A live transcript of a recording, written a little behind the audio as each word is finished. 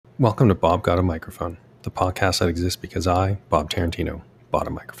Welcome to Bob Got a Microphone, the podcast that exists because I, Bob Tarantino, bought a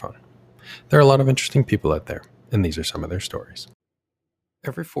microphone. There are a lot of interesting people out there, and these are some of their stories.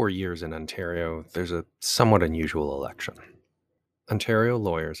 Every 4 years in Ontario, there's a somewhat unusual election. Ontario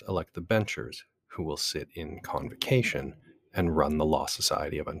lawyers elect the benchers who will sit in convocation and run the Law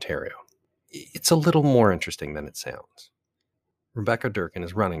Society of Ontario. It's a little more interesting than it sounds. Rebecca Durkin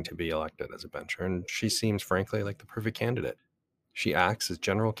is running to be elected as a bencher, and she seems frankly like the perfect candidate. She acts as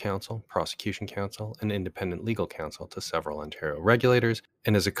general counsel, prosecution counsel, and independent legal counsel to several Ontario regulators,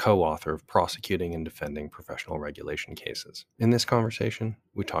 and is a co-author of prosecuting and defending professional regulation cases. In this conversation,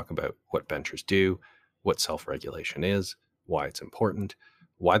 we talk about what benchers do, what self-regulation is, why it's important,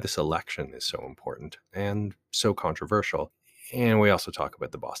 why this election is so important and so controversial, and we also talk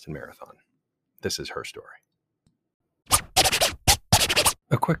about the Boston Marathon. This is her story.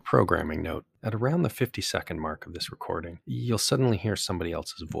 A quick programming note. At around the 50-second mark of this recording, you'll suddenly hear somebody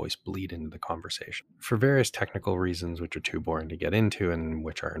else's voice bleed into the conversation. For various technical reasons which are too boring to get into and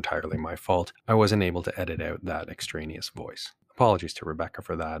which are entirely my fault, I wasn't able to edit out that extraneous voice. Apologies to Rebecca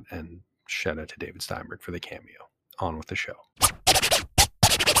for that, and shout out to David Steinberg for the cameo. On with the show.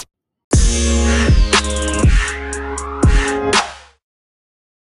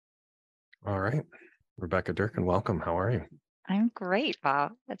 All right. Rebecca Durkin, welcome. How are you? I'm great,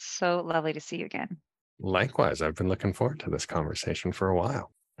 Bob. It's so lovely to see you again. Likewise, I've been looking forward to this conversation for a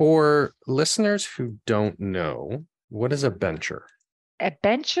while. For listeners who don't know, what is a bencher? A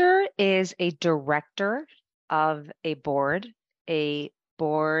bencher is a director of a board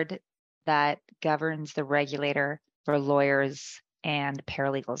that governs the regulator for lawyers and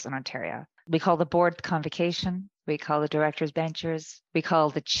paralegals in Ontario. We call the board convocation. We call the directors benchers. We call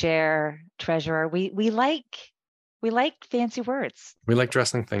the chair treasurer. We like fancy words. We like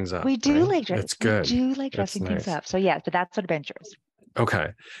dressing things up. We do right? like dressing. It's good. We do like dressing things up. So yeah, but that's what a bencher is. Okay.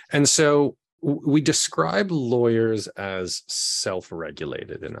 And so we describe lawyers as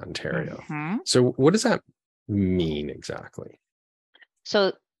self-regulated in Ontario. Mm-hmm. So what does that mean exactly?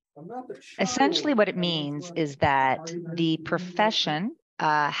 So essentially what it means is that the profession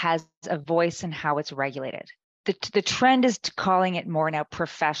has a voice in how it's regulated. The trend is to calling it more now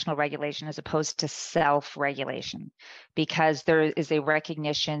professional regulation as opposed to self-regulation, because there is a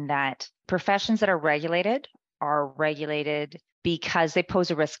recognition that professions that are regulated because they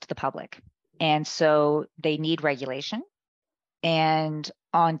pose a risk to the public. And so they need regulation. And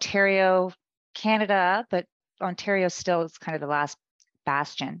Ontario, Canada, but Ontario still is kind of the last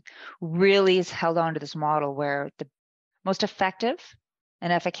bastion, really is held on to this model where the most effective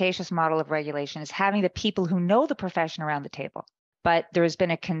and efficacious model of regulation is having the people who know the profession around the table. But there has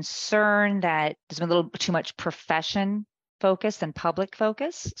been a concern that there's been a little too much profession focus than public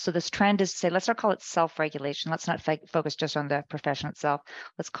focus. So this trend is to say, let's not call it self-regulation. Let's not focus just on the profession itself.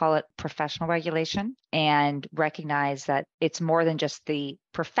 Let's call it professional regulation and recognize that it's more than just the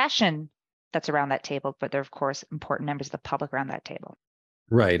profession that's around that table, but they're, of course, important members of the public around that table.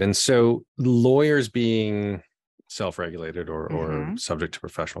 Right. And so lawyers being self-regulated or subject to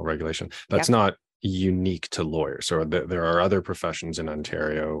professional regulation, that's not unique to lawyers. So there are other professions in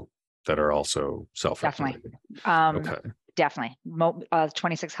Ontario that are also self-regulated. Definitely.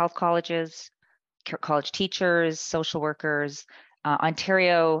 26 health colleges, college teachers, social workers.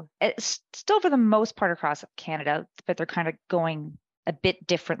 Ontario, it's still for the most part across Canada, but they're kind of going a bit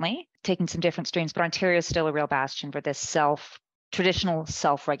differently, taking some different streams. But Ontario is still a real bastion for this traditional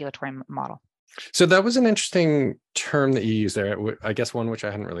self-regulatory model. So that was an interesting term that you used there. I guess one which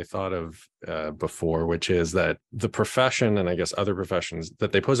I hadn't really thought of before, which is that the profession and I guess other professions,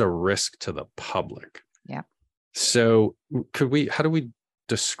 that they pose a risk to the public. Yeah. So how do we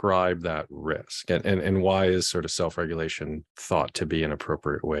describe that risk and why is sort of self-regulation thought to be an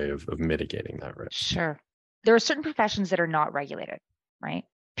appropriate way of mitigating that risk? Sure. There are certain professions that are not regulated, right?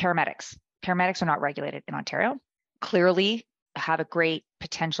 Paramedics are not regulated in Ontario. Clearly have a great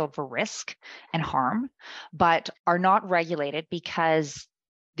potential for risk and harm, but are not regulated because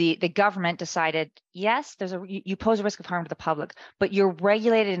the government decided, yes, you pose a risk of harm to the public, but you're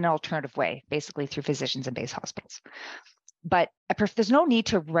regulated in an alternative way, basically through physicians and base hospitals. But there's no need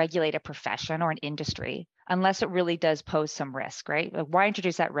to regulate a profession or an industry unless it really does pose some risk, right? Why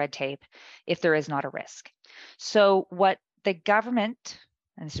introduce that red tape if there is not a risk? So what the government,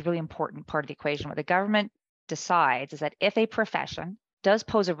 and this is a really important part of the equation, what the government decides is that if a profession does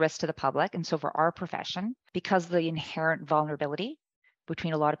pose a risk to the public, and so for our profession, because of the inherent vulnerability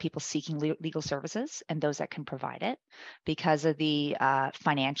between a lot of people seeking legal services and those that can provide it, because of the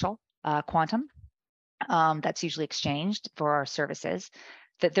financial quantum that's usually exchanged for our services,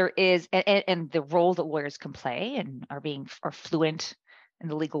 that there is, and the role that lawyers can play and are fluent in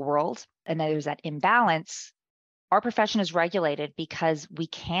the legal world, and there's that imbalance. Our profession is regulated because we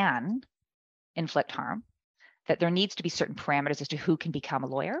can inflict harm, that there needs to be certain parameters as to who can become a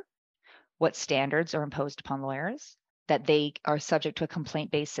lawyer, what standards are imposed upon lawyers, that they are subject to a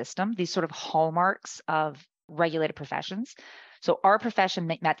complaint-based system, these sort of hallmarks of regulated professions. So our profession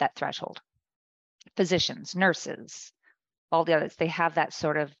met that threshold. Physicians, nurses, all the others, they have that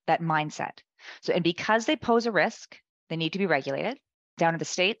sort of that mindset. So, and because they pose a risk, they need to be regulated. Down in the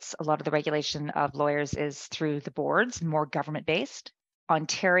States, a lot of the regulation of lawyers is through the boards, more government-based.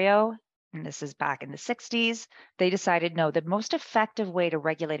 Ontario, and this is back in the 60s, they decided, no, the most effective way to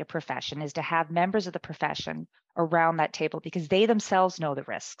regulate a profession is to have members of the profession around that table, because they themselves know the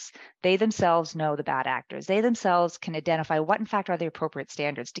risks. They themselves know the bad actors. They themselves can identify what, in fact, are the appropriate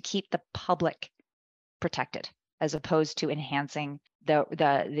standards to keep the public protected, as opposed to enhancing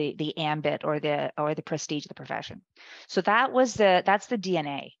the ambit or the prestige of the profession. So that's the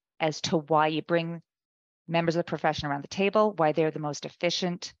DNA as to why you bring members of the profession around the table, why they're the most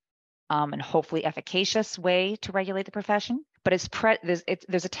efficient and hopefully efficacious way to regulate the profession. But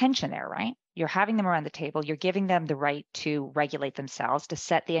there's a tension there, right? You're having them around the table. You're giving them the right to regulate themselves, to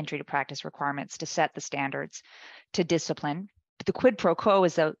set the entry to practice requirements, to set the standards, to discipline. But the quid pro quo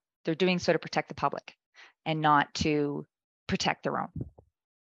is that they're doing so to protect the public and not to protect their own.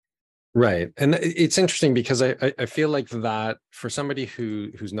 Right. And it's interesting because I feel like that for somebody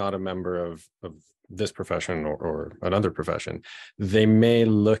who's not a member of this profession or another profession, they may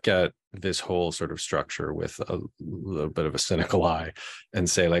look at this whole sort of structure with a little bit of a cynical eye and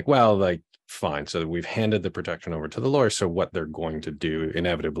say like, well, like, fine. So we've handed the protection over to the lawyer. So what they're going to do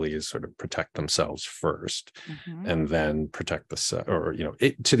inevitably is sort of protect themselves first, and then protect or,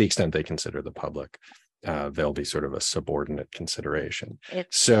 to the extent they consider the public. They'll be sort of a subordinate consideration.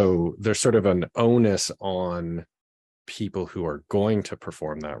 So there's sort of an onus on people who are going to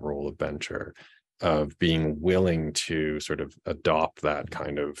perform that role of bencher of being willing to sort of adopt that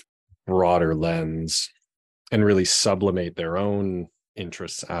kind of broader lens and really sublimate their own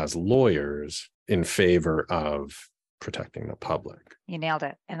interests as lawyers in favor of protecting the public. You nailed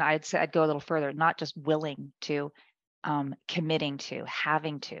it. And I'd say I'd go a little further, not just willing to, committing to,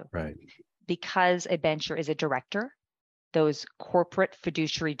 having to. Right. Because a bencher is a director, those corporate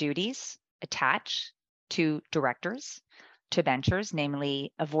fiduciary duties attach to directors, to benchers,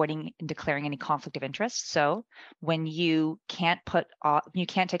 namely avoiding and declaring any conflict of interest. So when you can't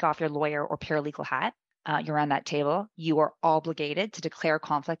take off your lawyer or paralegal hat, you're on that table, you are obligated to declare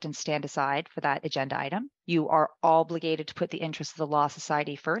conflict and stand aside for that agenda item. You are obligated to put the interests of the law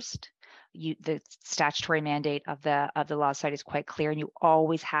society first. The statutory mandate of the law society is quite clear, and you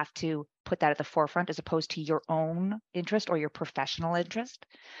always have to put that at the forefront as opposed to your own interest or your professional interest.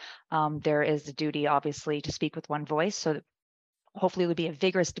 There is a duty, obviously, to speak with one voice. So that hopefully there'll be a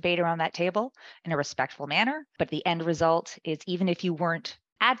vigorous debate around that table in a respectful manner. But the end result is, even if you weren't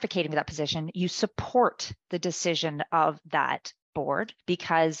advocating for that position, you support the decision of that board,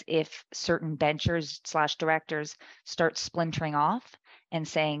 because if certain benchers / directors start splintering off and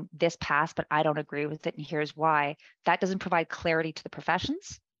saying this passed, but I don't agree with it, and here's why, that doesn't provide clarity to the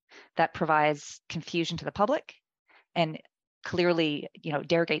professions. That provides confusion to the public, and clearly,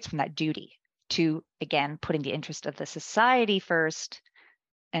 derogates from that duty to, again, putting the interest of the society first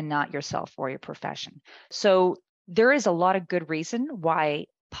and not yourself or your profession. So there is a lot of good reason why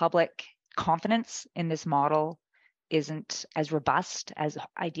public confidence in this model isn't as robust as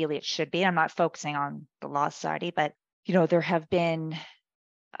ideally it should be. I'm not focusing on the law society, but there have been,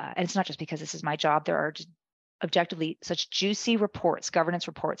 and it's not just because this is my job, there are just objectively such juicy reports, governance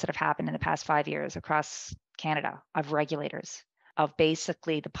reports that have happened in the past 5 years across Canada of regulators, of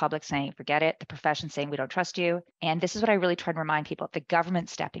basically the public saying, forget it, the profession saying, we don't trust you. And this is what I really try to remind people, the government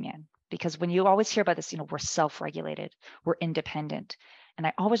stepping in. Because when you always hear about this, we're self-regulated, we're independent. And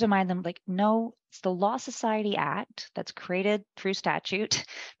I always remind them, like, no, it's the Law Society Act that's created through statute,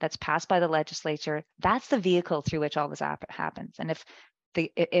 that's passed by the legislature. That's the vehicle through which all this happens. And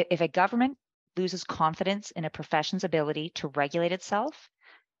if a government loses confidence in a profession's ability to regulate itself,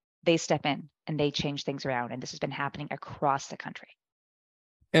 they step in and they change things around. And this has been happening across the country.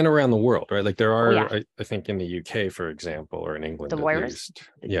 And around the world, right? Like there are, I think in the UK, for example, or in England, the lawyers,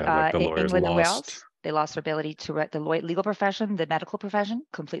 at least. Like the lawyers England and lost. Wales, they lost their ability to the legal profession, the medical profession,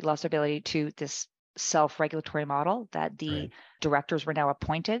 completely lost their ability to this self-regulatory model that the directors were now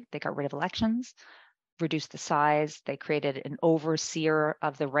appointed. They got rid of elections, reduced the size. They created an overseer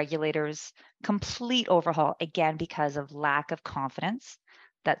of the regulators, complete overhaul, again, because of lack of confidence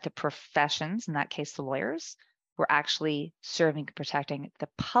that the professions, in that case, the lawyers, were actually serving and protecting the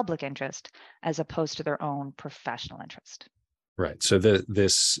public interest as opposed to their own professional interest. Right. So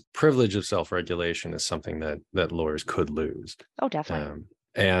this privilege of self-regulation is something that lawyers could lose. Oh, definitely.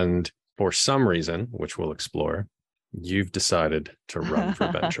 And for some reason, which we'll explore, you've decided to run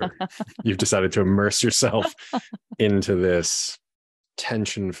for bencher. You've decided to immerse yourself into this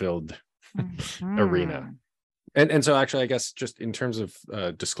tension-filled arena. And so actually, I guess just in terms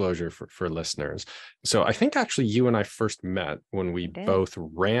of disclosure for listeners, so I think actually you and I first met when we both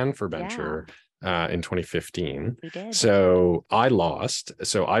ran for bencher in 2015. We did. So I lost.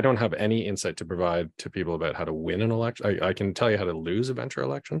 So I don't have any insight to provide to people about how to win an election. I can tell you how to lose a bencher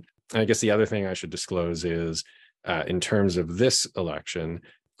election. And I guess the other thing I should disclose is in terms of this election,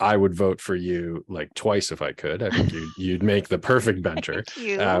 I would vote for you like twice if I could. I think you'd make the perfect bencher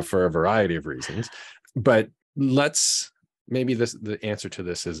for a variety of reasons. But maybe the answer to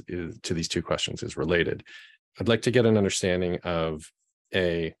this is to these two questions is related. I'd like to get an understanding of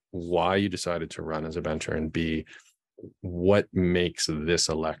A, why you decided to run as a bencher, and B, what makes this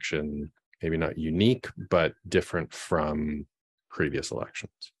election maybe not unique, but different from previous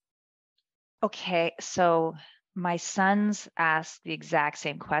elections. Okay, so my sons asked the exact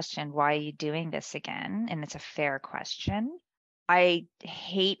same question. Why are you doing this again? And it's a fair question. I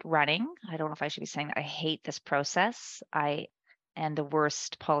hate running. I don't know if I should be saying that. I hate this process. I am the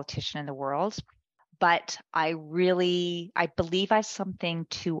worst politician in the world, but I believe I have something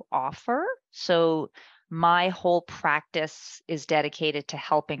to offer. So my whole practice is dedicated to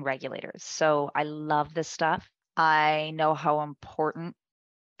helping regulators. So I love this stuff. I know how important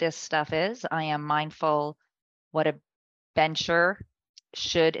this stuff is. I am mindful what a bencher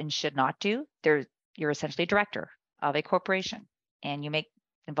should and should not do. You're essentially a director of a corporation and you make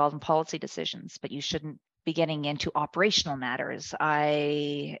involved in policy decisions, but you shouldn't be getting into operational matters.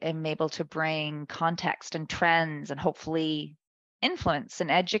 I am able to bring context and trends and hopefully influence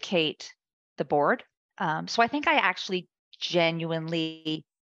and educate the board. So I think I actually genuinely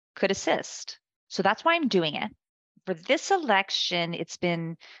could assist. So that's why I'm doing it. For this election,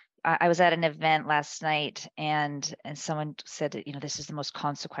 I was at an event last night and someone said that, this is the most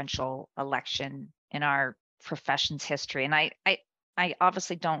consequential election in our profession's history. And I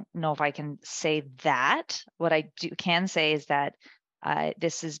obviously don't know if I can say that. What I can say is that I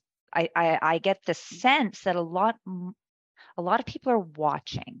get the sense that a lot of people are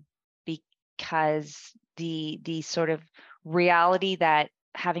watching because the sort of reality that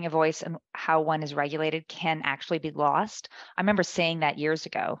having a voice and how one is regulated can actually be lost. I remember saying that years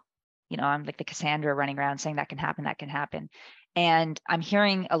ago. I'm like the Cassandra running around saying that can happen, that can happen. And I'm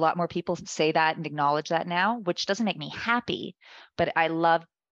hearing a lot more people say that and acknowledge that now, which doesn't make me happy, but I love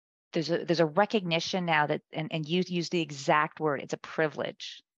there's a recognition now that, and you use the exact word, it's a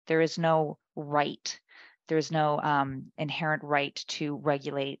privilege. There is no right. There's no inherent right to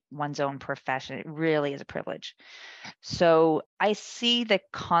regulate one's own profession. It really is a privilege. So I see the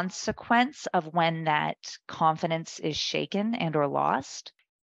consequence of when that confidence is shaken and or lost.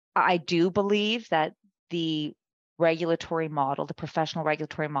 I do believe that the regulatory model, the professional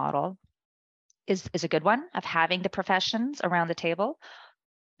regulatory model, is a good one of having the professions around the table.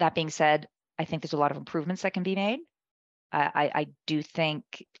 That being said, I think there's a lot of improvements that can be made. I think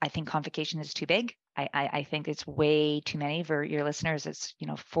convocation is too big. I think it's way too many for your listeners. It's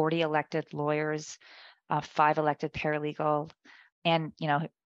 40 elected lawyers, 5 elected paralegal, and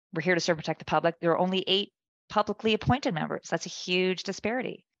we're here to serve and protect the public. There are only 8 publicly appointed members. That's a huge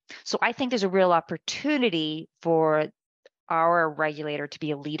disparity. So I think there's a real opportunity for our regulator to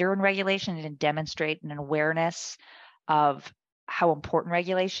be a leader in regulation and demonstrate an awareness of how important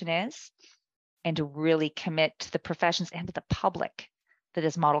regulation is and to really commit to the professions and to the public that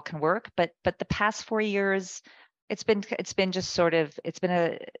this model can work. But the past 4 years, it's been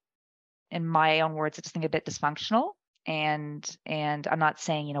in my own words, I just think a bit dysfunctional. And I'm not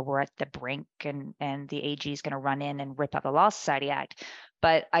saying, we're at the brink and the AG is going to run in and rip up the Law Society Act.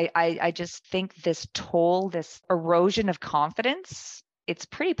 But I just think this erosion of confidence, it's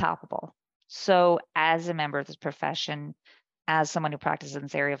pretty palpable. So as a member of this profession, as someone who practices in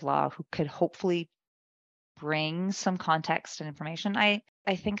this area of law, who could hopefully bring some context and information, I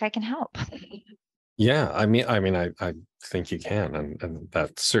think I can help. Yeah, I mean, I think you can, and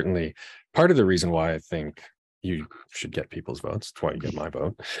that's certainly part of the reason why I think you should get people's votes. That's why you get my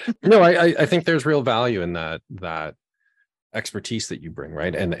vote. No, I think there's real value in that expertise that you bring,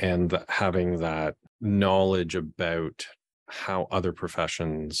 right? And having that knowledge about how other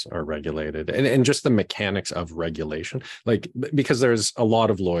professions are regulated and just the mechanics of regulation. Like, because there's a lot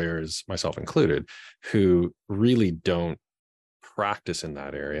of lawyers, myself included, who really don't practice in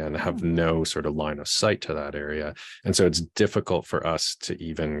that area and have no sort of line of sight to that area. And so it's difficult for us to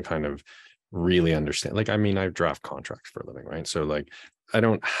even kind of really understand. Like, I mean, I draft contracts for a living, right? So like, I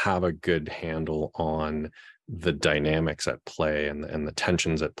don't have a good handle on the dynamics at play and the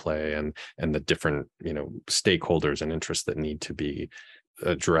tensions at play and the different, stakeholders and interests that need to be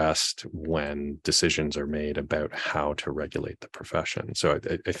addressed when decisions are made about how to regulate the profession. So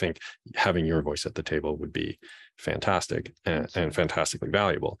I think having your voice at the table would be fantastic and fantastically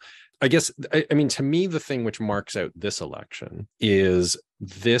valuable. I guess, I mean, to me, the thing which marks out this election is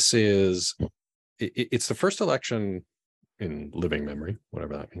it's the first election in living memory,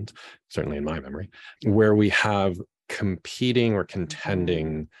 whatever that means, certainly in my memory, where we have competing or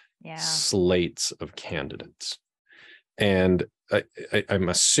contending slates of candidates. And I'm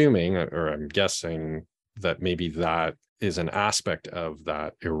assuming, or I'm guessing, that maybe that is an aspect of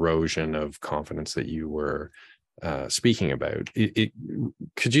that erosion of confidence that you were speaking about.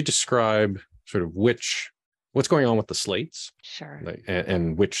 Could you describe sort of what's going on with the slates? Sure.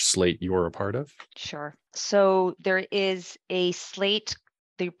 And which slate you're a part of? Sure. So there is a slate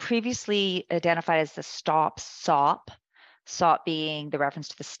they previously identified as the Stop SOP, SOP being the reference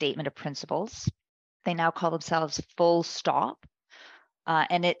to the Statement of Principles. They now call themselves Full Stop.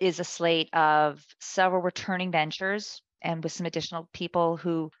 And it is a slate of several returning ventures and with some additional people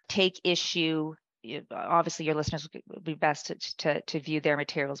who take issue. Obviously, your listeners would be best to view their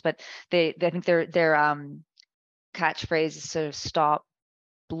materials, but I think their catchphrase is sort of stop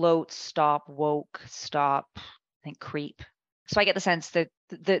bloat, stop woke, stop, I think, creep. So I get the sense that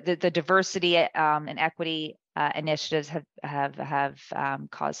the diversity and equity initiatives have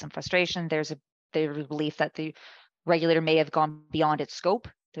caused some frustration. There's a belief that the regulator may have gone beyond its scope.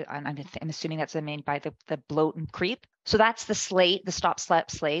 I'm assuming that's meant by the bloat and creep. So that's the slate, the Stop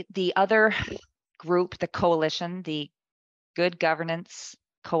SLEP slate. The other group, the coalition, the Good Governance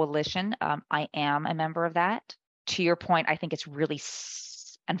Coalition, I am a member of that. To your point, I think it's really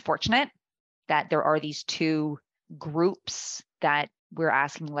unfortunate that there are these two groups that we're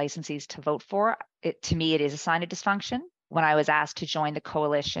asking licensees to vote for. To me, it is a sign of dysfunction. When I was asked to join the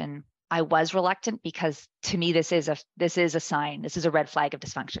coalition, I was reluctant because to me, this is a sign. This is a red flag of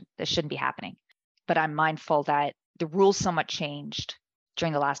dysfunction. This shouldn't be happening. But I'm mindful that the rules somewhat changed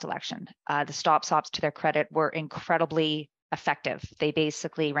during the last election. The Stop SOPs, to their credit, were incredibly effective. They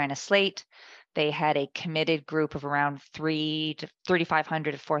basically ran a slate. They had a committed group of around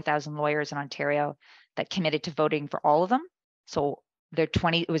 3,500 to 4,000 lawyers in Ontario that committed to voting for all of them. So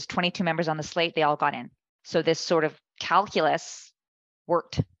it was 22 members on the slate. They all got in. So this sort of calculus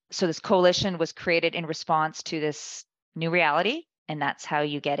worked. So this coalition was created in response to this new reality, and that's how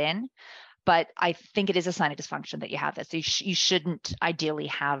you get in. But I think it is a sign of dysfunction that you have this. You shouldn't ideally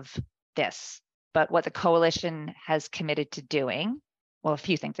have this. But what the coalition has committed to doing, well, a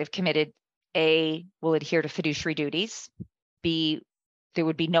few things. They've committed, A, will adhere to fiduciary duties. B, there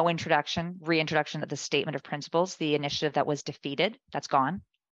would be no reintroduction of the Statement of Principles, the initiative that was defeated. That's gone.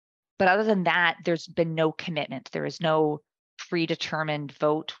 But other than that, there's been no commitment. There is no predetermined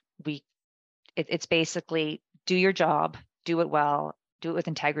vote. It's basically do your job, do it well, do it with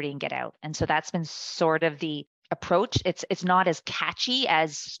integrity, and get out. And so that's been sort of the approach. It's not as catchy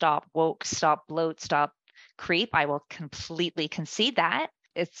as stop woke, stop bloat, stop creep. I will completely concede that.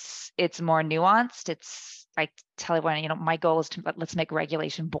 It's more nuanced. I tell everyone, my goal is let's make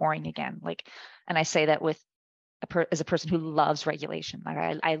regulation boring again. And I say that with as a person who loves regulation.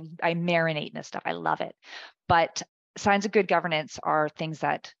 I marinate in this stuff. I love it. But signs of good governance are things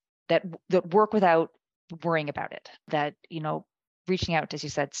that work without worrying about it. That, reaching out, as you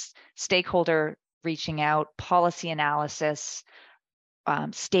said, stakeholder reaching out, policy analysis,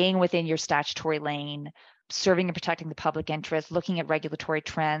 staying within your statutory lane, serving and protecting the public interest, looking at regulatory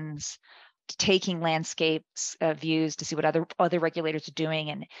trends, taking landscapes views to see what other regulators are doing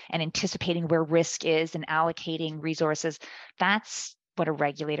and anticipating where risk is and allocating resources. That's what a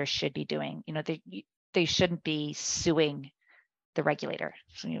regulator should be doing. They shouldn't be suing the regulator.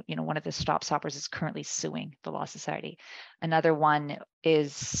 So, one of the Stop SOPers is currently suing the Law Society. Another one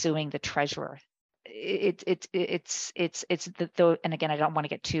is suing the treasurer. And again, I don't want to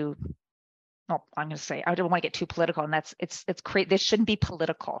get too. No, I'm going to say I don't want to get too political, and it's this shouldn't be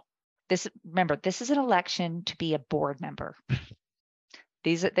political. Remember, this is an election to be a board member.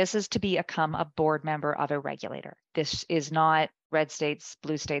 This is to become a board member of a regulator. This is not red states,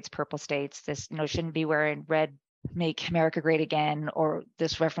 blue states, purple states. This shouldn't be wearing red, make America great again, or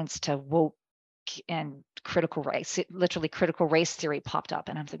this reference to woke and critical race. Literally, critical race theory popped up,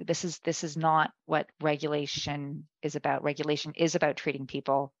 and I'm thinking this is not what regulation is about. Regulation is about treating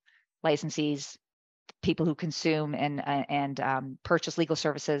people, licensees, people who consume and purchase legal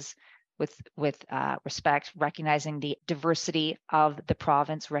services with respect, recognizing the diversity of the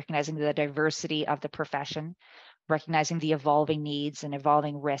province, recognizing the diversity of the profession, recognizing the evolving needs and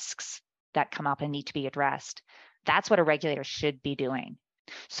evolving risks that come up and need to be addressed. That's what a regulator should be doing.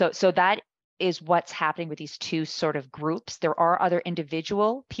 So that is what's happening with these two sort of groups. There are other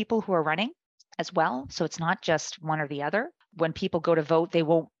individual people who are running as well. So it's not just one or the other. When people go to vote, they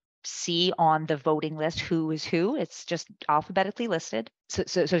won't see on the voting list who is who. It's just alphabetically listed. So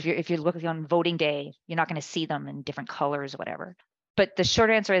if you're looking on voting day, you're not going to see them in different colors or whatever. But the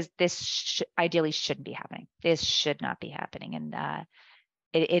short answer is this ideally shouldn't be happening. This should not be happening. And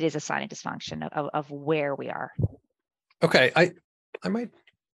it is a sign of dysfunction of where we are. Okay. I might,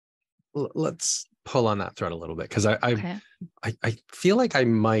 let's pull on that thread a little bit, because I feel like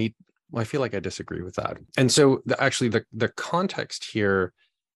I feel like I disagree with that. And so actually the context here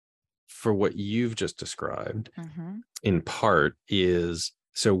for what you've just described in part is,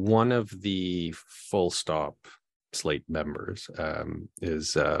 so one of the Full Stop Slate members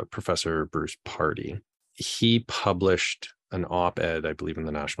is Professor Bruce Pardy. He published an op-ed, I believe, in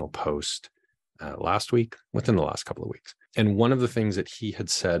the National Post last week, within the last couple of weeks. And one of the things that he had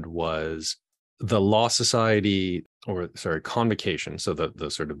said was the Law Society, Convocation, so the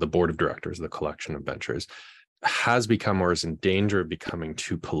sort of the board of directors, the collection of benchers, has become or is in danger of becoming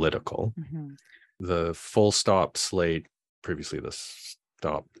too political. The Full Stop Slate, previously the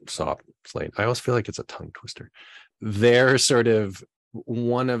Stop Slate, I always feel like it's a tongue twister. They're sort of,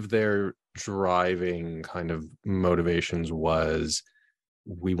 one of their driving kind of motivations was,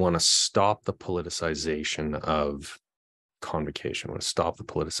 we want to stop the politicization of convocation, we want to stop the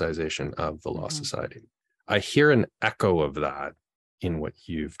politicization of the Law Society. I hear an echo of that in what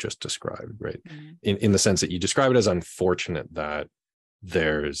you've just described, right? In the sense that you describe it as unfortunate that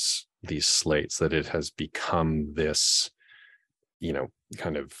there's these slates, that it has become this,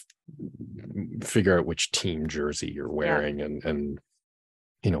 kind of figure out which team jersey you're wearing and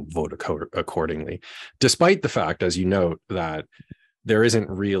vote accordingly. Despite the fact, as you note, that there isn't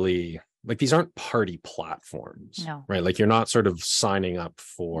really, like, these aren't party platforms, right? Like, you're not sort of signing up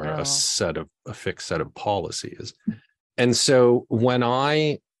for a fixed set of policies. And so when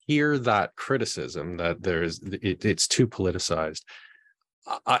I hear that criticism that it's too politicized,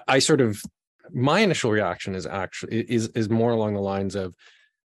 I sort of, my initial reaction is is more along the lines of,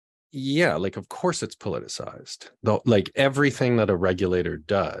 like, of course it's politicized. Though, like, everything that a regulator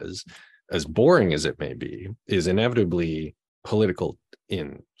does, as boring as it may be, is inevitably political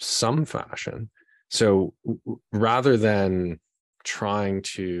in some fashion. So rather than trying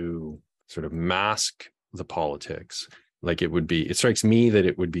to sort of mask the politics, like, it strikes me that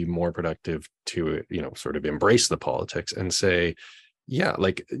it would be more productive to, sort of embrace the politics and say,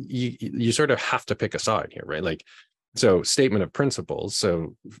 like, you sort of have to pick a side here, right? Like, so statement of principles.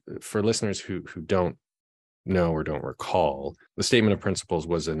 So for listeners who don't know or don't recall, the statement of principles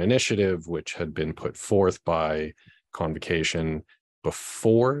was an initiative which had been put forth by Convocation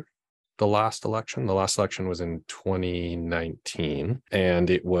before the last election. The last election was in 2019, and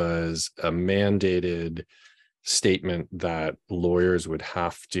it was a mandated statement that lawyers would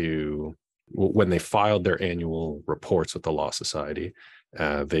have to, when they filed their annual reports with the Law Society,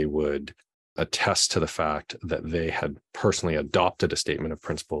 they would attest to the fact that they had personally adopted a statement of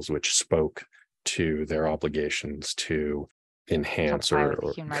principles which spoke to their obligations to enhance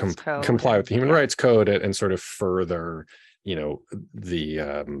comply with the Human Rights Code and sort of further,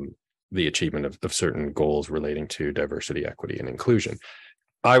 the achievement of certain goals relating to diversity, equity, and inclusion.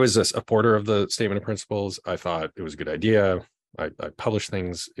 I was a supporter of the statement of principles. I thought it was a good idea. I published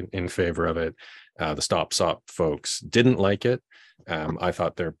things in favor of it. The Stop SOP folks didn't like it. I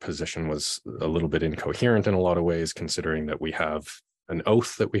thought their position was a little bit incoherent in a lot of ways, considering that we have an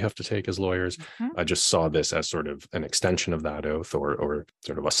oath that we have to take as lawyers. I just saw this as sort of an extension of that oath, or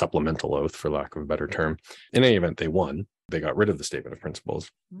sort of a supplemental oath, for lack of a better term. In any event, they won. They got rid of the statement of principles.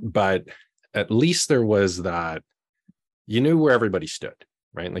 But at least there was that, you knew where everybody stood,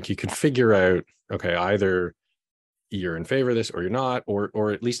 right? Like, you could figure out, okay, either you're in favor of this or you're not,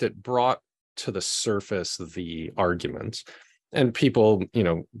 or at least it brought to the surface the arguments, and people,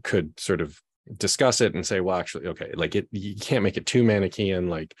 could sort of discuss it and say, well, actually, okay, like, you can't make it too Manichaean.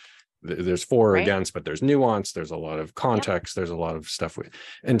 Like, there's for or against, but there's nuance, there's a lot of context, there's a lot of stuff.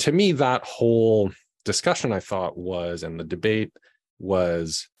 And to me, that whole discussion, I thought, and the debate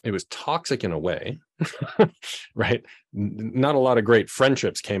was toxic in a way, right? Not a lot of great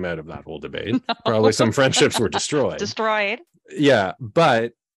friendships came out of that whole debate. No. Probably some friendships were destroyed. Yeah,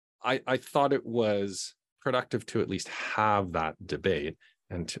 but I thought it was productive to at least have that debate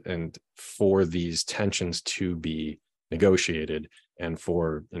and for these tensions to be negotiated and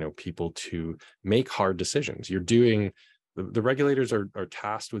for, people to make hard decisions. The regulators are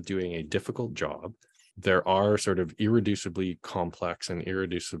tasked with doing a difficult job. There are sort of irreducibly complex and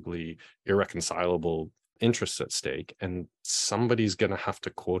irreducibly irreconcilable interests at stake, and somebody's going to have to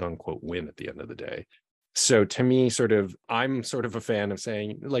quote unquote win at the end of the day. So to me, I'm sort of a fan of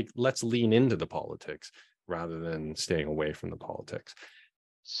saying, like, let's lean into the politics rather than staying away from the politics.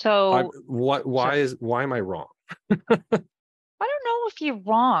 So why am I wrong? I don't know if you're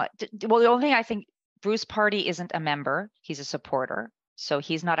wrong. Well, the only thing, I think Bruce Pardy isn't a member; he's a supporter, so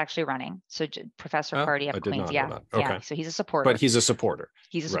he's not actually running. So Professor Pardy of Queens, yeah, okay. So he's a supporter. But he's a supporter.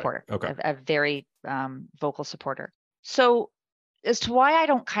 He's a supporter. Right. Okay. A very vocal supporter. So as to why I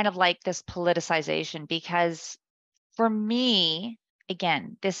don't kind of like this politicization, because for me,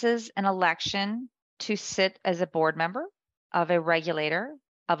 again, this is an election to sit as a board member of a regulator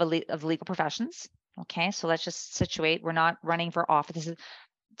of legal professions. Okay, so let's just situate. We're not running for office. This is,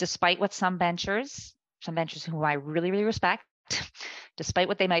 despite what some benchers who I really, really respect, despite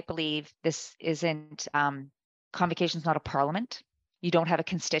what they might believe, this isn't, convocation is not a parliament. You don't have a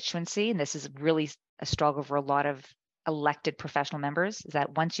constituency. And this is really a struggle for a lot of elected professional members, is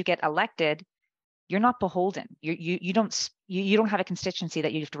that once you get elected, you're not beholden. You don't have a constituency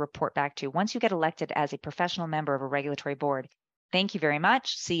that you have to report back to. Once you get elected as a professional member of a regulatory board, thank you very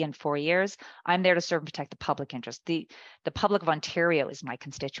much. See you in 4 years. I'm there to serve and protect the public interest. The public of Ontario is my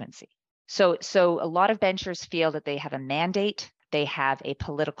constituency. So a lot of benchers feel that they have a mandate. They have a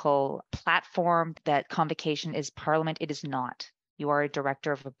political platform, that convocation is parliament. It is not. You are a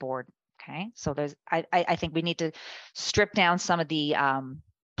director of a board. Okay. So I think we need to strip down some of the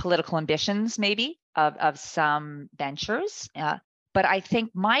political ambitions maybe of some benchers. But I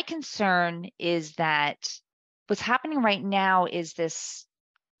think my concern is that what's happening right now is this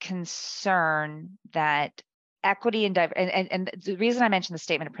concern that equity and the reason I mentioned the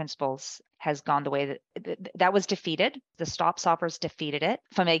statement of principles has gone the way that was defeated. The stop-stoppers defeated it.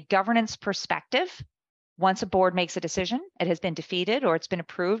 From a governance perspective, once a board makes a decision, it has been defeated or it's been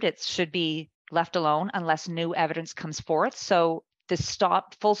approved. It should be left alone unless new evidence comes forth. So the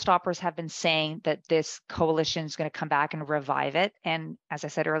full stoppers have been saying that this coalition is going to come back and revive it. And as I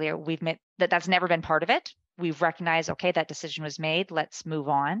said earlier, we've met that's never been part of it. We've recognized, okay, that decision was made. Let's move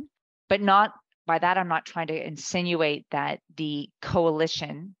on. But not by that, I'm not trying to insinuate that the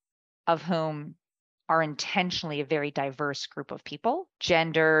coalition, of whom are intentionally a very diverse group of people,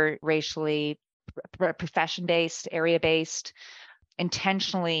 gender, racially, profession-based, area-based,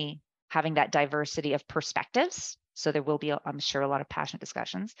 intentionally having that diversity of perspectives. So there will be, I'm sure, a lot of passionate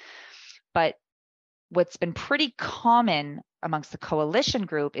discussions. But what's been pretty common amongst the coalition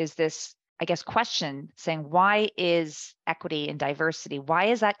group is this, I guess, question saying, why is equity and diversity, why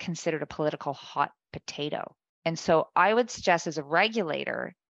is that considered a political hot potato? And so I would suggest, as a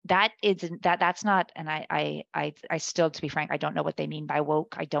regulator, that's not, and I still, to be frank, I don't know what they mean by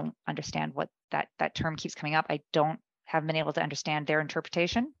woke. I don't understand what that term keeps coming up. I haven't been able to understand their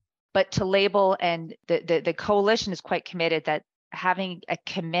interpretation. But to label, and the coalition is quite committed that having a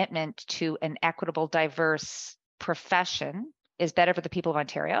commitment to an equitable, diverse profession is better for the people of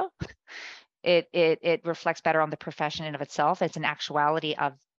Ontario. It reflects better on the profession in of itself. It's an actuality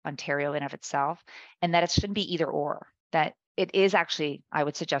of Ontario in of itself, and that it shouldn't be either or. That it is actually, I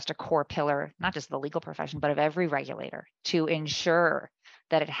would suggest, a core pillar, not just the legal profession, but of every regulator, to ensure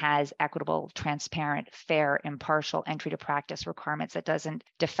that it has equitable, transparent, fair, impartial entry to practice requirements that doesn't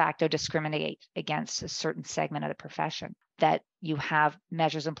de facto discriminate against a certain segment of the profession, that you have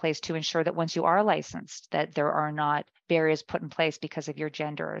measures in place to ensure that once you are licensed, that there are not barriers put in place because of your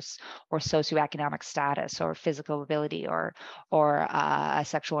gender or socioeconomic status or physical ability or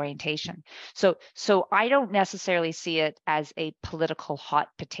sexual orientation. So I don't necessarily see it as a political hot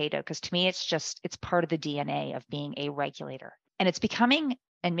potato, because to me, it's part of the DNA of being a regulator. And it's becoming,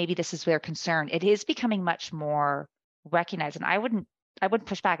 and maybe this is their concern, it is becoming much more recognized. And I wouldn't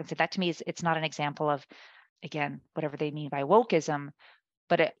push back and say that, to me, it's not an example of, again, whatever they mean by wokeism,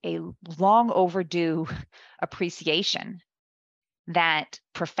 but a long overdue appreciation that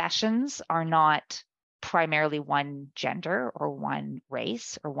professions are not primarily one gender or one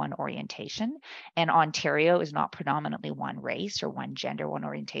race or one orientation. And Ontario is not predominantly one race or one gender, one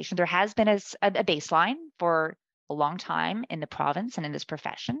orientation. There has been a baseline for a long time in the province and in this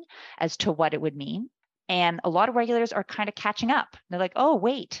profession as to what it would mean. And a lot of regulators are kind of catching up. They're like, oh,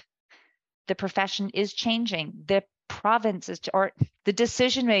 wait, the profession is changing. The province is, or the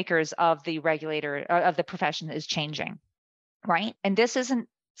decision makers of the regulator of the profession is changing, right? And this isn't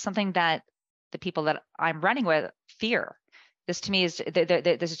something that the people that I'm running with fear. This, to me, is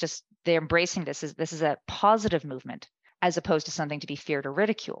this is just, they're embracing this. This is a positive movement. as opposed to something to be feared or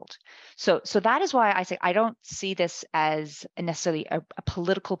ridiculed. So that is why I say I don't see this as necessarily a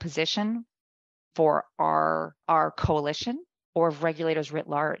political position for our coalition or of regulators writ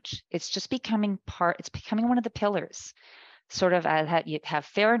large. It's just becoming one of the pillars. Sort of you have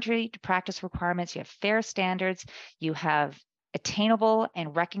fair entry to practice requirements, you have fair standards, you have attainable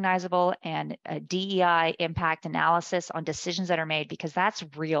and recognizable and a DEI impact analysis on decisions that are made, because that's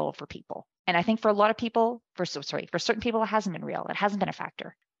real for people. And I think for a lot of people, for certain people, it hasn't been real. It hasn't been a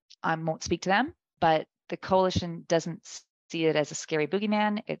factor. I won't speak to them, but the coalition doesn't see it as a scary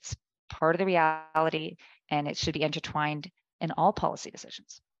boogeyman. It's part of the reality, and it should be intertwined in all policy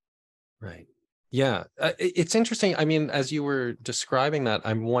decisions. Right. Yeah. It's interesting. I mean, as you were describing that,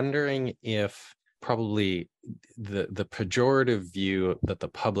 I'm wondering if probably the pejorative view that the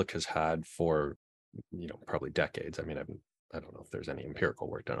public has had for, probably decades. I mean, I don't know if there's any empirical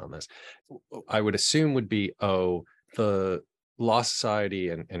work done on this. I would assume would be, the Law Society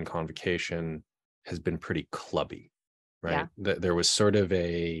and Convocation has been pretty clubby, right? Yeah. There was sort of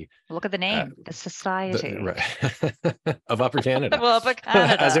a look at the name, the Society right. of Upper Canada, of Upper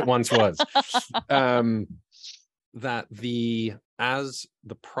Canada, as it once was. That as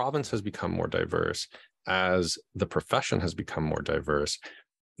the province has become more diverse, as the profession has become more diverse,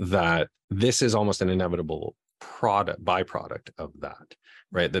 that this is almost an inevitable byproduct of that,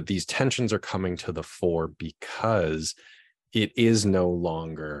 right? That these tensions are coming to the fore because it is no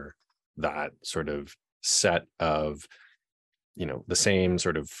longer that sort of set of, the same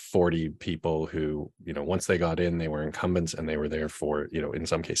sort of 40 people who, once they got in, they were incumbents and they were there for, in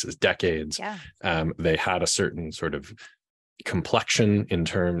some cases, decades. Yeah. They had a certain sort of complexion in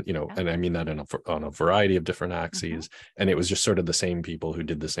terms, and I mean that on a variety of different axes. And it was just sort of the same people who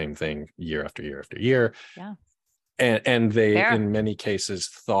did the same thing year after year after year. Yeah. And they, in many cases,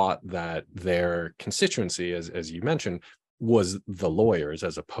 thought that their constituency, as you mentioned, was the lawyers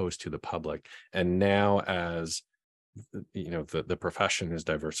as opposed to the public. And now, as the profession is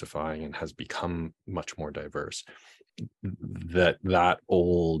diversifying and has become much more diverse, that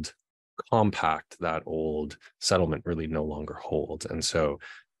old compact, that old settlement really no longer holds. And so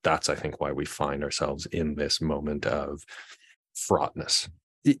that's, I think, why we find ourselves in this moment of fraughtness.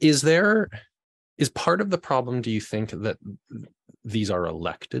 Is part of the problem, do you think, that these are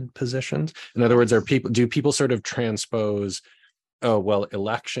elected positions? In other words, do people sort of transpose, oh, well,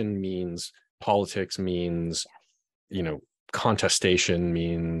 election means politics means, contestation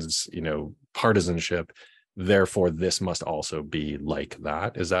means, partisanship. Therefore, this must also be like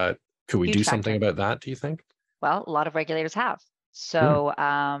that. Could we do something about that, do you think? Well, a lot of regulators have. So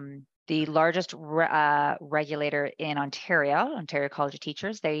the largest regulator in Ontario College of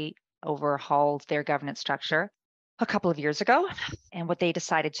Teachers, they overhauled their governance structure a couple of years ago. And what they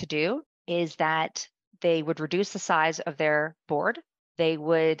decided to do is that they would reduce the size of their board. They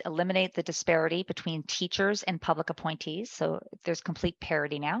would eliminate the disparity between teachers and public appointees. So there's complete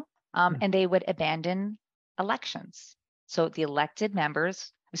parity now. And they would abandon elections. So the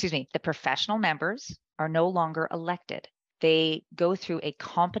professional members are no longer elected. They go through a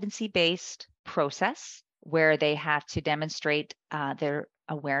competency-based process where they have to demonstrate their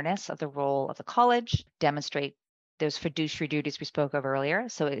awareness of the role of the college, demonstrate those fiduciary duties we spoke of earlier.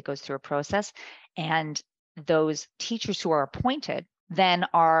 So it goes through a process. And those teachers who are appointed then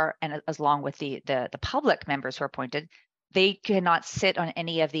and as along with the public members who are appointed, they cannot sit on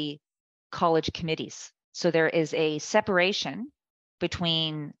any of the college committees. So there is a separation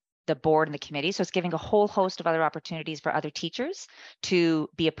between the board and the committee. So it's giving a whole host of other opportunities for other teachers to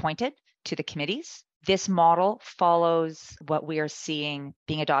be appointed to the committees. This model follows what we are seeing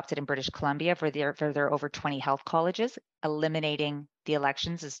being adopted in British Columbia for their over 20 health colleges. Eliminating the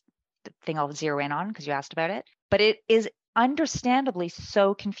elections is the thing I'll zero in on because you asked about it. But it is understandably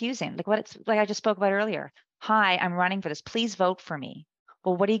so confusing. Like I just spoke about earlier. Hi, I'm running for this. Please vote for me.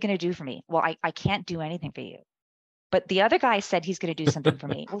 Well, what are you going to do for me? Well, I can't do anything for you. But the other guy said he's going to do something for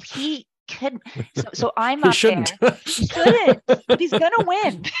me. Well, he couldn't. So I'm up there. He shouldn't. But he's going to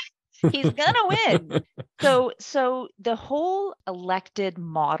win. He's going to win. So the whole elected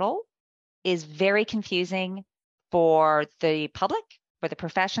model is very confusing for the public, for the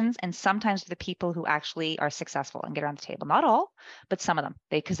professions, and sometimes for the people who actually are successful and get around the table. Not all, but some of them,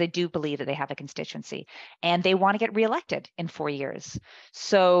 because they do believe that they have a constituency and they want to get reelected in 4 years.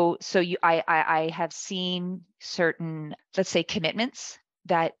 I have seen certain, let's say, commitments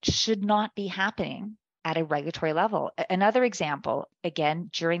that should not be happening at a regulatory level. Another example, again,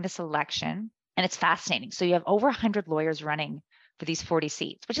 during this election, and it's fascinating. So you have over 100 lawyers running for these 40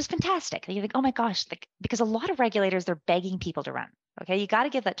 seats, which is fantastic. And you think, oh my gosh, because a lot of regulators, they're begging people to run. Okay, you got to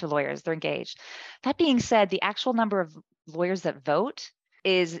give that to lawyers. They're engaged. That being said, the actual number of lawyers that vote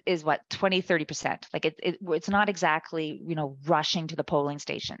is what, 20-30%. Like it's not exactly, rushing to the polling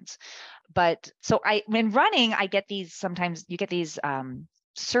stations. But so when running, I get these, sometimes you get these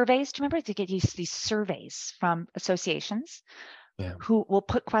surveys. Do you remember to get these surveys from associations who will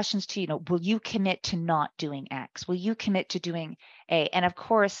put questions to will you commit to not doing X? Will you commit to doing A? And of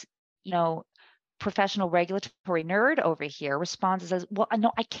course, professional regulatory nerd over here responds and says, well,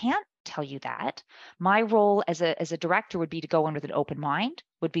 no, I can't tell you that. My role as a director would be to go in with an open mind,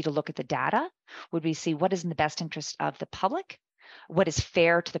 would be to look at the data, would be see what is in the best interest of the public, what is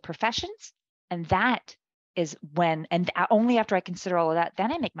fair to the professions. And that is when, and only after I consider all of that,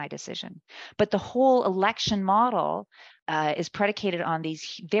 then I make my decision. But the whole election model is predicated on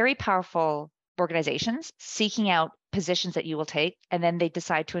these very powerful organizations seeking out positions that you will take, and then they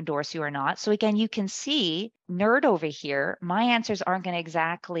decide to endorse you or not. So again, you can see, nerd over here, my answers aren't going to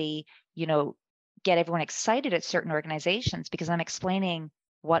exactly, get everyone excited at certain organizations because I'm explaining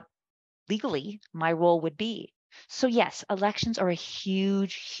what legally my role would be. So yes, elections are a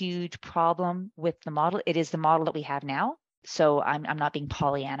huge, huge problem with the model. It is the model that we have now. So I'm not being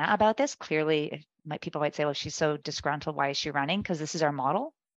Pollyanna about this. Clearly, people might say, well, she's so disgruntled. Why is she running? Because this is our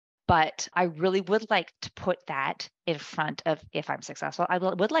model. But I really would like to put that in front of, if I'm successful,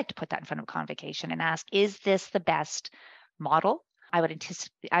 would like to put that in front of convocation and ask, is this the best model? I would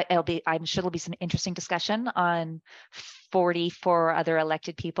anticipate, I'm sure there'll be some interesting discussion on 44 other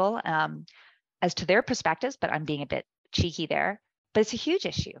elected people as to their perspectives, but I'm being a bit cheeky there. But it's a huge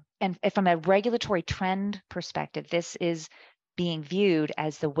issue. And from a regulatory trend perspective, this is being viewed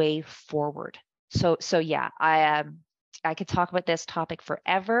as the way forward. So yeah, I could talk about this topic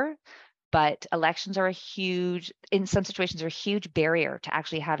forever, but elections are in some situations, are a huge barrier to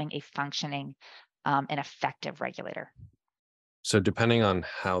actually having a functioning and effective regulator. So depending on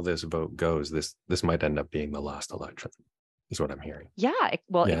how this vote goes, this might end up being the last election, is what I'm hearing. Yeah.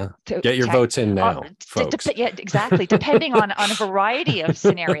 Get your votes in now, folks. Yeah, exactly. Depending on a variety of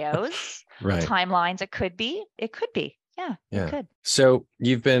scenarios, right. Timelines, it could be. Yeah, it could. So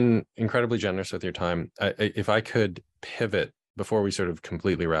you've been incredibly generous with your time. If I could pivot before we sort of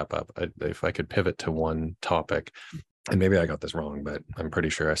completely wrap up, if I could pivot to one topic, and maybe I got this wrong, but I'm pretty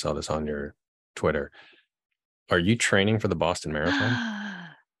sure I saw this on your Twitter. Are you training for the Boston Marathon?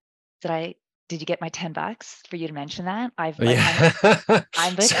 Did you get my $10 for you to mention that? I've become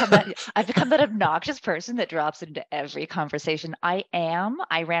that obnoxious person that drops into every conversation. I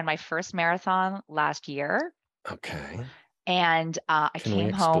ran my first marathon last year. Okay. And I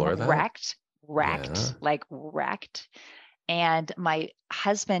came home wrecked. And my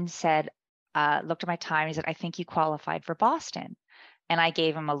husband said, looked at my time. He said, I think you qualified for Boston. And I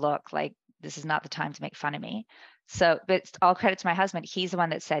gave him a look like, this is not the time to make fun of me. So, but it's all credit to my husband. He's the one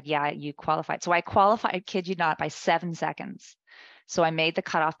that said, yeah, you qualified. So I qualified, I kid you not, by 7 seconds. So I made the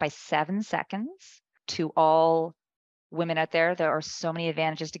cutoff by 7 seconds. To all women out there are so many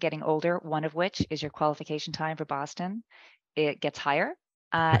advantages to getting older, one of which is your qualification time for Boston. It gets higher.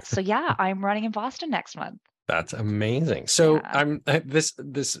 So yeah, I'm running in Boston next month. That's amazing. So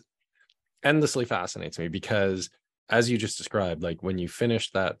this endlessly fascinates me because, as you just described, like when you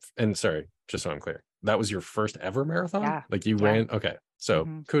finished that, and sorry, just so I'm clear, that was your first ever marathon? Yeah. Like you ran? Okay. So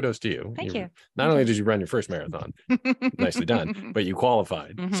kudos to you. Thank you. Not only did you run your first marathon, nicely done, but you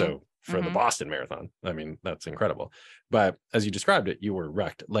qualified. So for the Boston Marathon, I mean, that's incredible. But as you described it, you were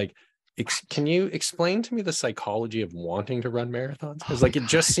wrecked. Like, can you explain to me the psychology of wanting to run marathons? Because it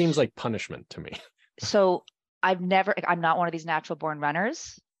just seems like punishment to me. So I'm not one of these natural born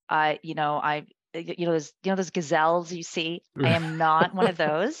runners. Those gazelles you see. I am not one of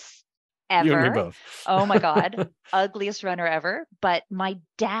those. Ever. You and me both. Oh my God. Ugliest runner ever. But my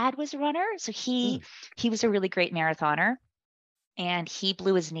dad was a runner. So he was a really great marathoner. And he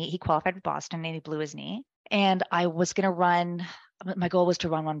blew his knee. He qualified for Boston and he blew his knee. And I was going to run. My goal was to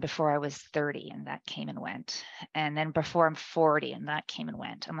run one before I was 30, and that came and went. And then before I'm 40, and that came and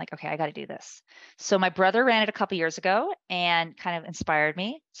went. I'm like, okay, I got to do this. So my brother ran it a couple years ago and kind of inspired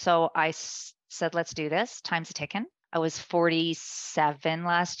me. So I said, let's do this. Time's a ticking. I was 47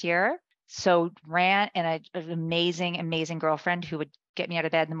 last year. So ran, and an amazing, amazing girlfriend who would get me out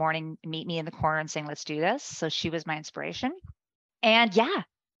of bed in the morning, meet me in the corner and saying, let's do this. So she was my inspiration. And yeah,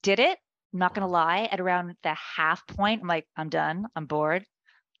 did it. I'm not going to lie, at around the half point, I'm like, I'm done. I'm bored.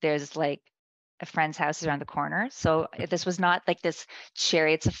 There's like a friend's house is around the corner. So this was not like this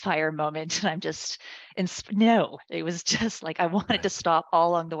Chariots of Fire moment. And I'm just, no, it was just like, I wanted to stop all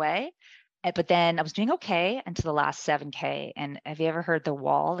along the way. But then I was doing okay until the last 7K. And have you ever heard the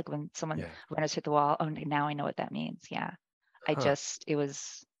wall? Like when someone runners hit the wall? Oh, now I know what that means. Yeah. Huh.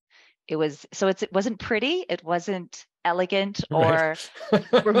 It wasn't pretty, it wasn't elegant Right. or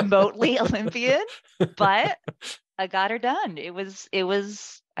remotely Olympian, but I got her done.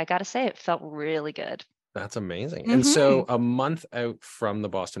 I gotta say, it felt really good. That's amazing. And Hmm. so a month out from the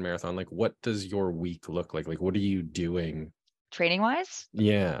Boston Marathon, like what does your week look like? Like what are you doing? Training wise,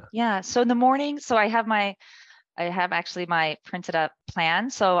 Yeah. yeah. So in the morning, I have actually my printed up plan.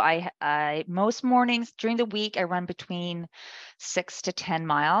 So I most mornings during the week I run between 6 to 10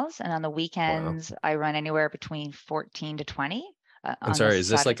 miles, and on the Wow. weekends I run anywhere between 14 to 20. And On the sorry, is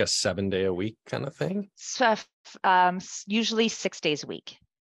this Saturday, like a 7 day a week kind of thing? so usually 6 days a week.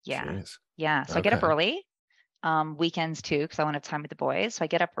 Yeah, Jeez. yeah. So I get up Okay. early. Weekends too, because I want to have time with the boys. So I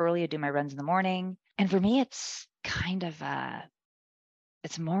get up early, I do my runs in the morning, and for me, it's kind of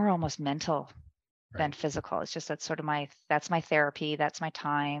it's more almost mental than Right. physical. It's just that's my therapy, that's my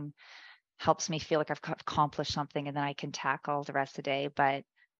time, helps me feel like I've accomplished something and then I can tackle the rest of the day. But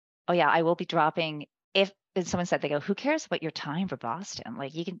oh yeah, I will be dropping if someone said they go, who cares about your time for Boston?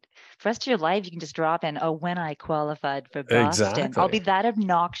 Like you can for the rest of your life, you can just drop in, oh, when I qualified for Boston. I'll be Exactly. that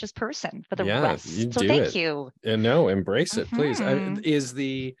obnoxious person for the Yeah, you rest. So do thank it. you. And no, embrace it, please. Hmm.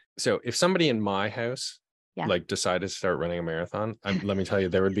 So if somebody in my house Yeah. like decided to start running a marathon, let me tell you,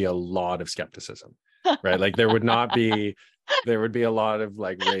 there would be a lot of skepticism, right? Like there would be a lot of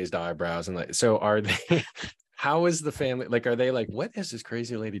like raised eyebrows and like, so are they, how is the family, like, are they like, what is this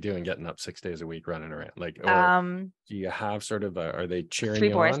crazy lady doing getting up 6 days a week running around? Like, or Um, do you have sort of are they cheering Three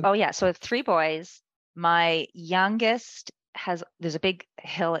you boys. on? Oh yeah, so I have three boys. My youngest there's a big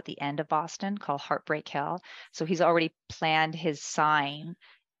hill at the end of Boston called Heartbreak Hill. So he's already planned his sign,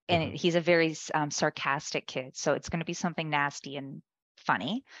 and Mhm. he's a very sarcastic kid. So it's going to be something nasty and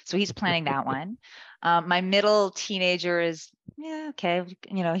funny. So he's planning that one. My middle teenager is, yeah, okay.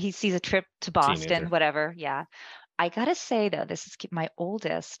 He sees a trip to Boston, Teenager. whatever. Yeah. I gotta say though, this is my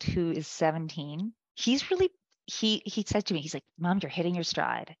oldest, who is 17. He's really he said to me, he's like, "Mom, you're hitting your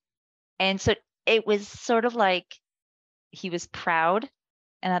stride." And so it was sort of like he was proud,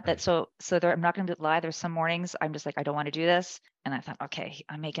 and Right. I'm not going to lie. There's some mornings I'm just like, I don't want to do this, and I thought, okay,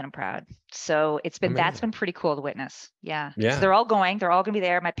 I'm making him proud. So that's Amazing. been pretty cool to witness. Yeah. So Yeah. they're all going. They're all going to be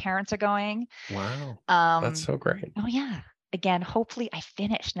there. My parents are going. Wow. That's Um, so great. oh yeah. Again, hopefully I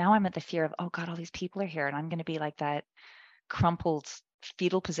finish. Now I'm at the fear of, oh God, all these people are here, and I'm going to be like that crumpled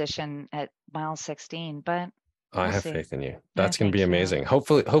fetal position at mile 16. But I we'll have see. faith in you. Yeah, That's going to be thank you. amazing.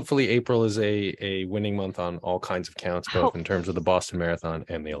 Hopefully April is a winning month on all kinds of counts, both Hope in terms of the Boston Marathon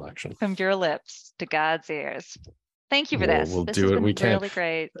and the election. from your lips to God's ears. Thank you for We'll this. we'll This has do what we been can. really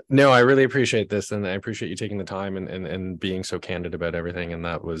great. No, I really appreciate this, and I appreciate you taking the time and being so candid about everything. And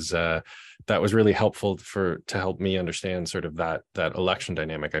that was really helpful to help me understand sort of that election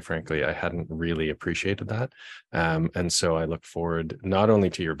dynamic. I hadn't really appreciated that, and so I look forward not only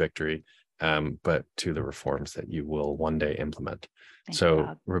to your victory, but to the reforms that you will one day implement. Thank you, So,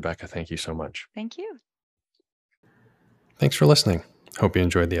 Bob. Rebecca, thank you so much. Thank you. Thanks for listening. Hope you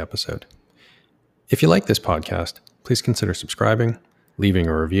enjoyed the episode. If you like this podcast, please consider subscribing, leaving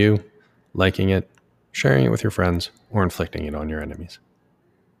a review, liking it, sharing it with your friends, or inflicting it on your enemies.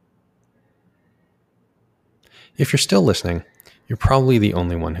 If you're still listening, you're probably the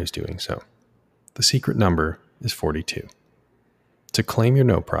only one who's doing so. The secret number is 42. To claim your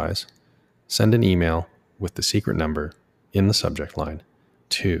No Prize, send an email with the secret number in the subject line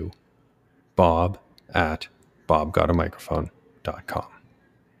to bob@bobgotamicrophone.com.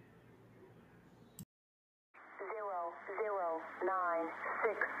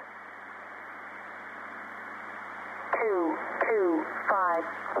 00960.